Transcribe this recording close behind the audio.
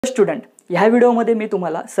Student, ह्या व्हिडिओमध्ये मी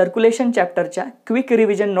तुम्हाला circulation चॅप्टरच्या quick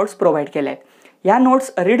revision notes provide केल्या आहेत। या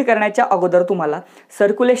नोट्स रीड करण्याच्या अगोदर तुम्हाला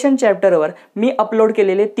सर्क्युलेशन चॅप्टरवर मी अपलोड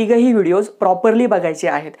केलेले तिघही व्हिडिओज प्रॉपरली बघायचे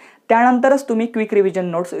आहेत। त्यानंतरच तुम्ही क्विक रिव्हिजन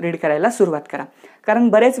नोट्स रीड करायला सुरुवात करा, कारण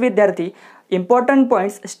बरेच विद्यार्थी इम्पॉर्टंट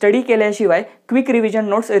पॉइंट्स स्टडी केल्याशिवाय क्विक रिव्हिजन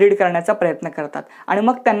नोट्स रीड करण्याचा प्रयत्न करतात आणि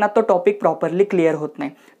मग त्यांना तो टॉपिक प्रॉपरली क्लिअर होत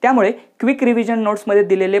नाही। त्यामुळे क्विक रिव्हिजन नोट्समध्ये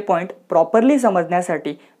दिलेले पॉइंट प्रॉपरली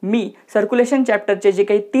समजण्यासाठी मी सर्क्युलेशन चॅप्टरचे जे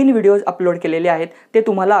काही 3 व्हिडिओज अपलोड केलेले आहेत ते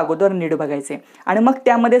तुम्हाला अगोदर नीट बघायचे आणि मग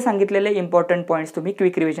त्यामध्ये सांगितलेले इम्पॉर्टंट पॉइंट्स तुम्ही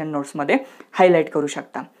क्विक रिव्हिजन नोट्समध्ये हायलाइट करू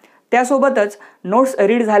शकता। त्यासोबतच नोट्स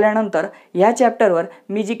रीड झाल्यानंतर या चॅप्टरवर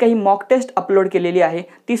मी जी काही मॉक टेस्ट अपलोड केलेली आहे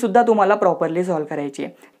ती सुद्धा तुम्हाला प्रॉपरली सॉल्व करायची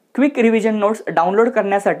आहे। क्विक रिव्हिजन नोट्स डाउनलोड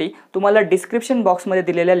करण्यासाठी तुम्हाला डिस्क्रिप्शन बॉक्समध्ये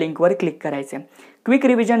दिलेल्या लिंकवर क्लिक करायचे। क्विक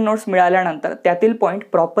रिव्हिजन नोट्स मिळाल्यानंतर त्यातील पॉइंट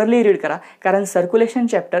प्रॉपरली रीड करा, कारण सर्क्युलेशन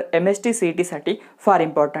चॅप्टर MHT CET साठी फार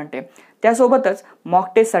इम्पॉर्टंट आहे। त्यासोबतच मॉक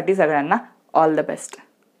टेस्टसाठी सगळ्यांना ऑल द बेस्ट।